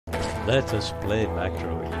Let us play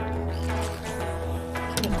McDROID.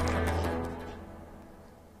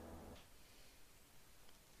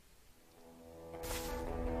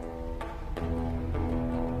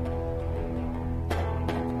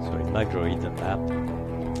 So in McDROID, the map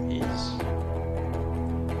is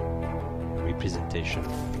a representation of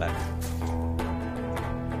the planet,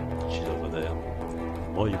 which is over there.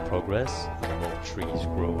 The more you progress, the more trees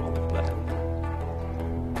grow on the planet.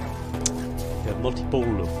 There are multiple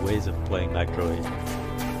ways of playing McDROID.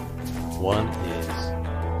 One is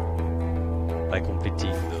by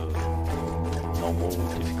completing the normal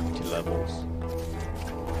difficulty levels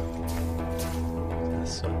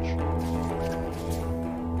as such.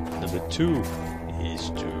 Number two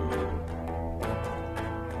is to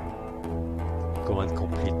go and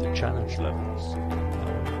complete the challenge levels.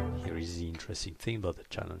 Here is the interesting thing about the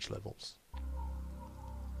challenge levels.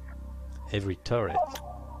 Every turret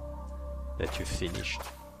that you finished,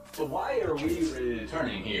 but why are we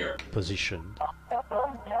returning here? Positioned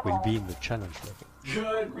will be in the challenge level.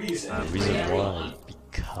 Good reason. And the reason why,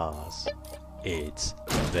 because it's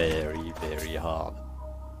very, very hard.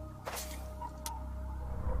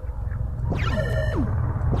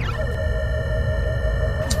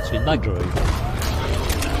 So in McDROID,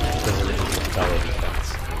 there's elements of tower defense,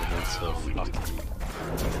 elements of arcade,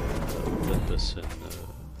 third-person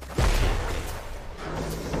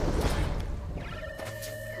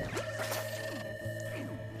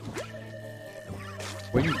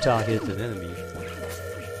when you target an enemy,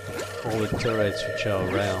 all the turrets which are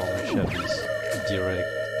around, which have this direct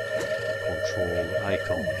control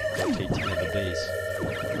icon rotating at the base,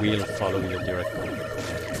 will follow your direct command.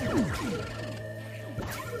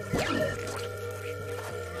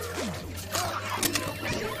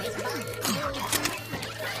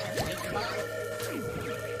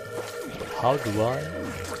 How do I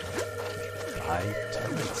buy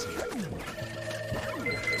turrets?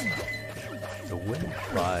 The way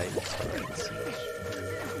by turrets.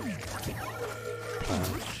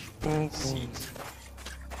 Plant seeds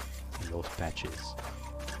in those patches.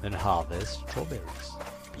 Then harvest strawberries.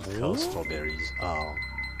 Because strawberries are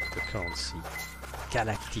the currency,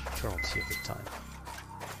 galactic currency of the time.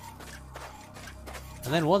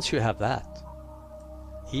 And then once you have that,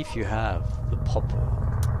 if you have the proper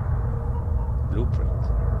blueprint,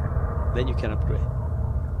 then you can upgrade.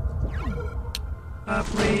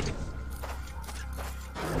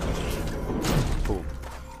 Boom.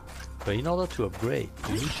 But in order to upgrade,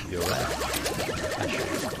 you need to be around.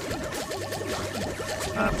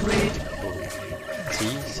 Upgrade. Boom.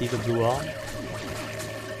 See the blue arm?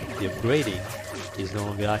 The upgrading is no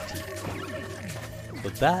longer active.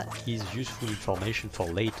 But that is useful information for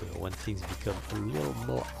later when things become a little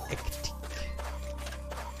more hectic.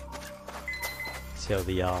 See how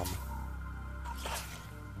the arm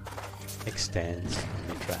extends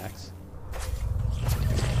and retracts.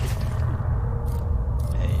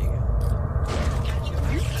 There you go.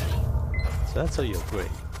 So that's how you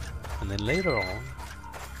upgrade. And then later on,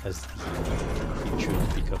 as the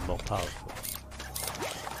creatures become more powerful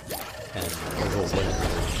and overwhelm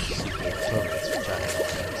single turrets which are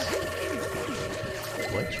enemies,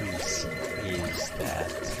 what you see is that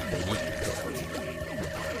they need to go.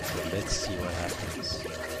 So let's see what happens.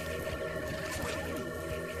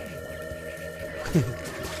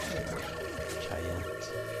 Giant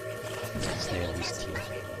snail with teeth.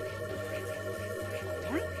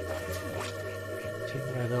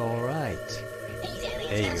 Doing rather alright.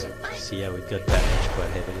 There you go. See how it got damaged quite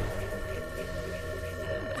heavily.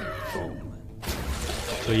 Boom.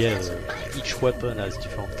 So yeah, each weapon has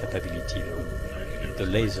different capability though. The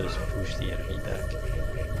lasers push the enemy back.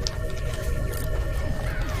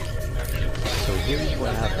 So here is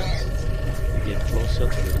what happens. You get closer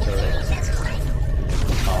to the turret.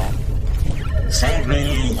 Save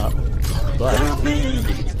me! But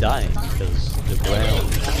if it's dying because the ground,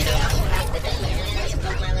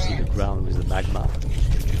 see the ground with the magma,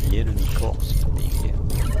 the enemy corpse being here.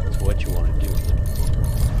 So what you want to do,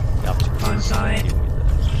 you have to Bonsai. deal with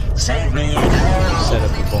that. Save me! Set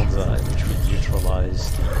up a bonsai which will neutralize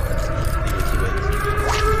the negative energy.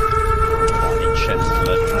 On enchanted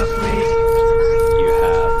level, you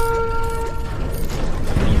have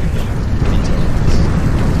meteorites.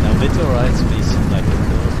 Now meteorites may seem like a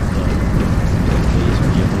curse, but please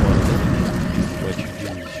be avoided. What you do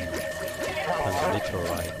is you plant a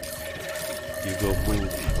meteorite, you go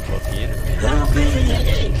move above the enemy,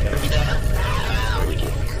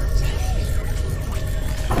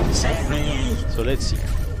 Save me! So let's see.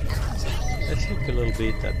 Let's look a little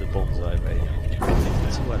bit at the bonsai right here.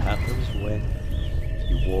 Let's see what happens when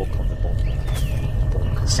you walk on the bonsai.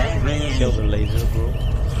 Save me! See how the laser grows?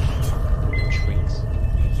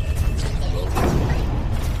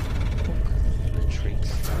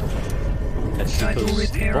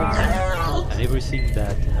 anything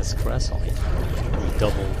that has grass on it will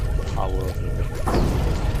double the power of the weapons.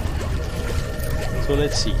 So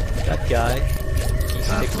let's see, that guy, he's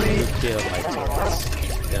taking good care of my turrets.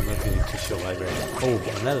 They're not going to survive right now. Oh,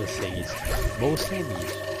 another thing is, most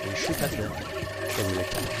enemies, when you shoot at them, they will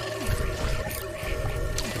attack.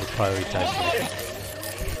 They will prioritize them.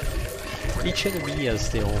 Each enemy has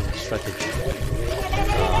their own strategy.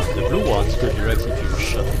 The blue ones go directly to your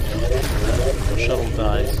shuttle. If your shuttle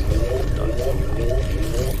dies, you're done.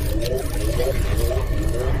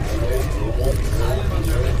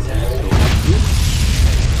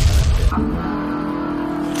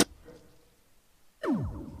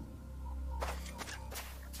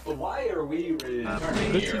 But why are we returning The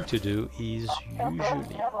good here? thing to do is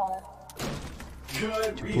usually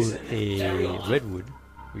Good to put reason. a redwood,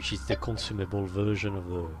 which is the consumable version of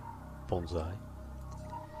the bonsai.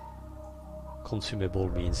 Consumable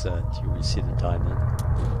means that you will see the diamond.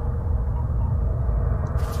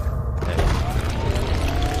 There you go.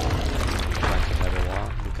 Find another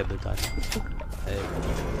one, look at the diamond. There you go,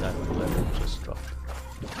 diamond level just dropped.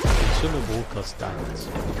 Consumable costs diamonds.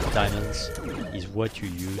 Diamonds is what you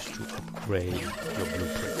use to upgrade your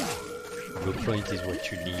blueprint. Blueprint is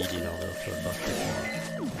what you need in order to unlock technology.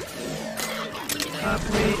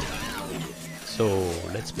 So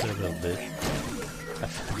let's play a little bit. I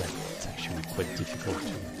feel like it's actually quite difficult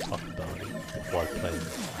to talk about it while playing.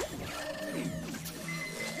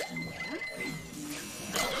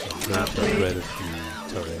 I'm going to upgrade a few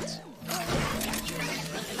turrets.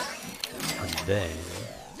 And then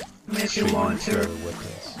show you other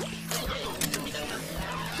weapons.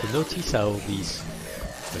 So notice how these,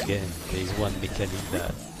 again, there is one mechanic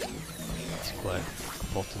that is quite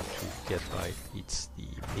important to get right. It's the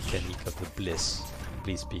mechanic of the bliss.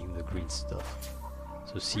 Bliss being the green stuff.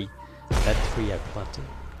 So see, that tree I planted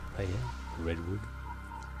right here, redwood,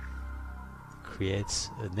 creates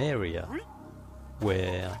an area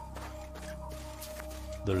where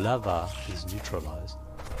the lava is neutralized.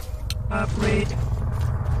 Upgrade.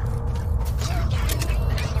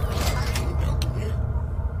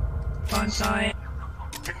 Bonsai.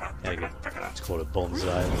 There you go. It's called a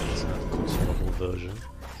bonsai, it's not a consumable version.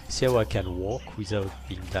 See how I can walk without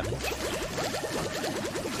being damaged?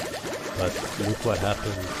 But look what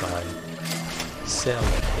happens if I sell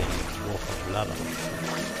that thing and walk on lava.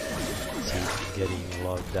 See, I'm getting a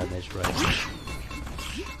lot of damage right now.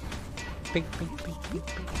 Ping, ping, ping, ping,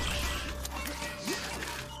 ping.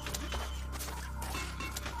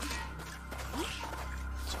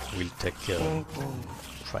 So we'll take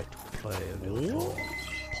try to play a little more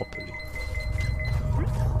properly.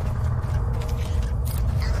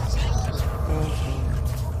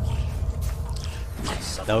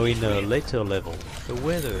 Now in a later level, the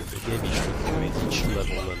way the game is structured is each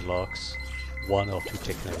level unlocks one or two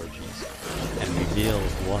technologies and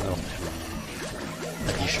reveals one or two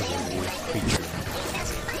additional creatures.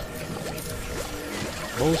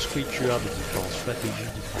 Most creatures have a different strategy,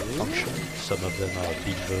 different function. Some of them are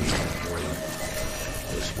big versions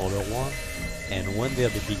of the smaller one. And when they are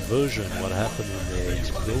the big version, what happens when they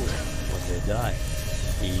explode, when they die,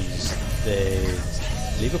 is they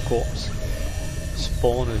leave a corpse,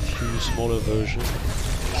 spawn a few smaller versions,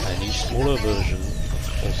 and each smaller version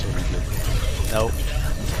also leaves a corpse. Now,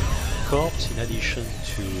 corpse, in addition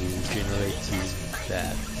to generating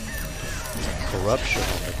that corruption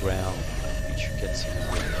on the ground, which you can see in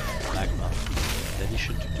the magma, in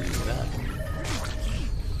addition to doing that,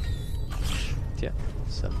 yeah,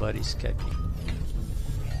 somebody's escaping.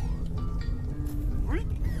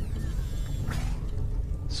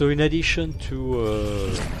 So in addition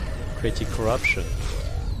to creating corruption,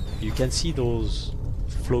 you can see those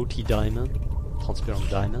floaty diamonds, transparent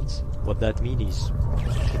diamonds. What that means is you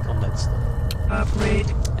click on that stuff Upgrade.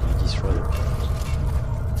 and you destroy the corpse.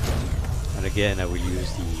 And again, I will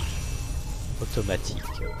use the automatic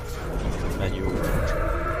manual control.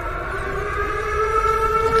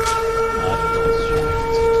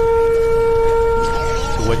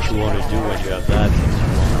 So what you want to do when you have that is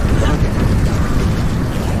you want to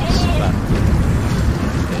spam.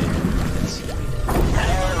 Okay, let's see.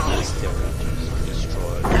 Yes, there are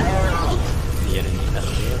destroy the enemy at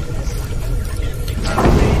there.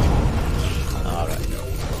 Alright.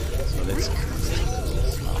 So let's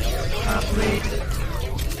Upgrade.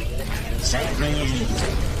 Save me.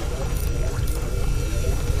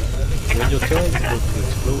 when your turret is about to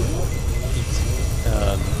explode,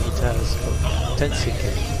 it has 10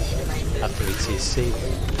 seconds after it says save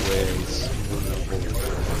where it's vulnerable.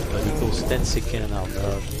 But if those 10 seconds are not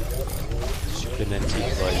supplemented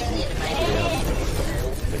by wood,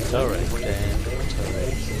 the turret, then the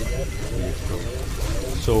turret will explode.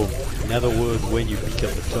 So, in other words, when you pick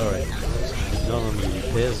up the turret, it not only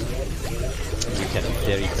repairs it, you can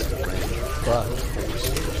repair it at the range, but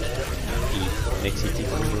also it makes it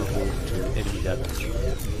invulnerable to enemy damage.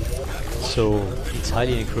 So, it's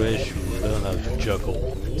highly encouraged to learn how to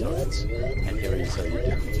juggle the turrets, and here is how you do it.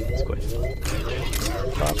 It's quite fun.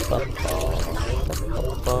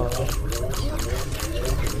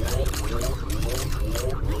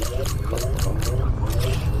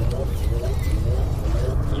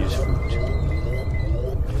 Use food.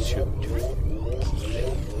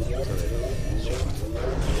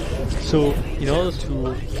 So, in order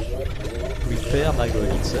to repair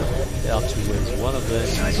McDROID itself, there are two ways. One of them is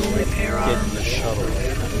to get in the shuttle.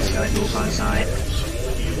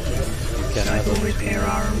 You can have a repair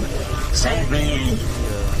arm.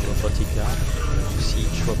 robotic arm. You see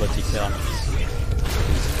each robotic arm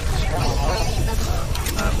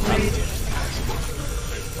Upgrade.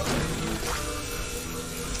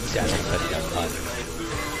 See, I don't have that time.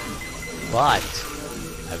 But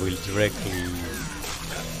I will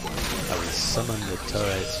summon the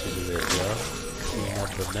turrets to do their job, clean up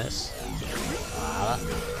the mess. Voilà.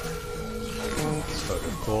 Destroy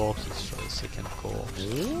the corpse, destroy the second corpse.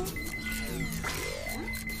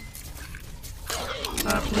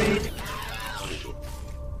 Upgrade.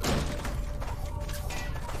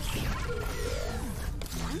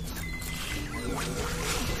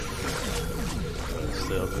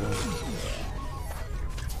 Third one.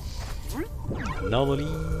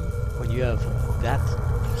 Normally, when you have that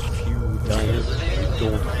few diamonds, you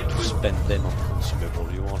don't want to spend them on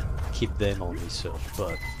consumables, you want to keep them on research,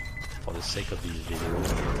 but for the sake of these videos,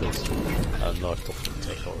 because I'm not top of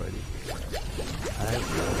tech already, I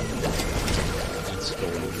will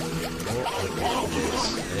install more of this.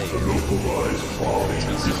 There you go.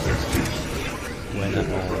 When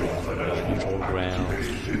I'm on neutral ground,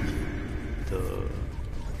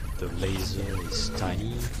 the laser is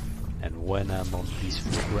tiny, and when I'm on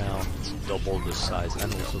peaceful ground, it's double the size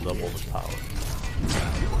and also double the power.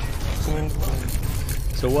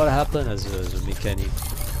 So what happened as a mechanic,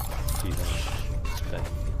 you know,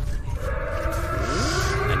 spending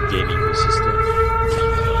and gaming the system?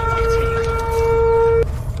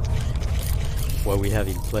 What we have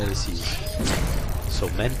in place is so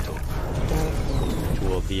mental.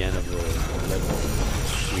 Toward the end of the level,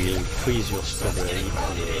 we'll increase your strawberry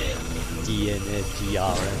to DNA,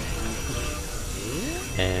 DRM.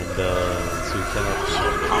 And so you cannot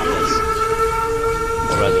harvest,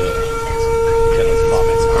 or rather, you cannot farm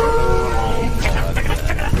it.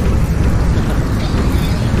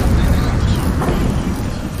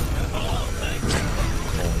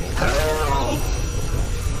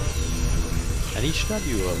 And each time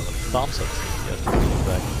you farm something, you have to bring it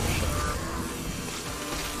back to the shop.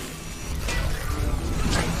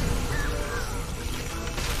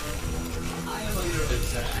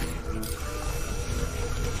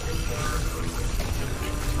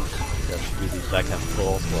 Back and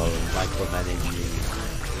forth while micromanaging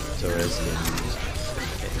the residents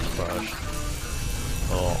getting crushed,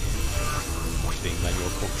 or doing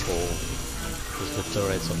manual control because the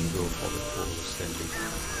turrets only go for the closest enemy.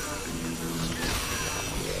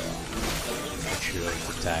 Make sure it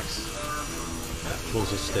attacks the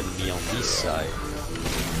closest enemy on this side,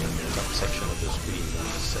 top section of the screen is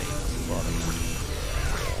the same as the bottom.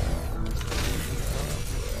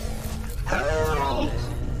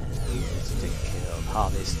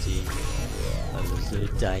 Harvesting the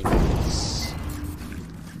diamonds.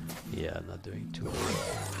 Yeah, I'm not doing too well.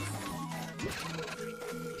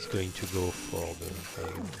 He's going to go for the...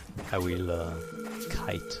 I will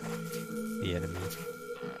kite the enemy.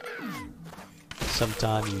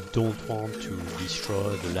 Sometimes you don't want to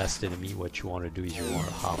destroy the last enemy. What you want to do is you want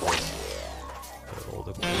to harvest all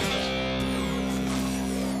the coins.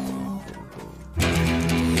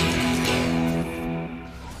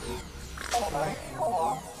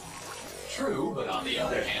 True, but on the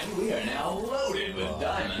other hand, we are now loaded with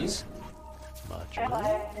diamonds. Much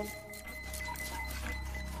better.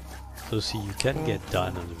 So see, you can get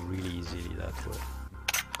diamonds really easily that way.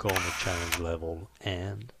 Go on the challenge level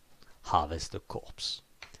and harvest the corpse.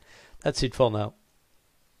 That's it for now.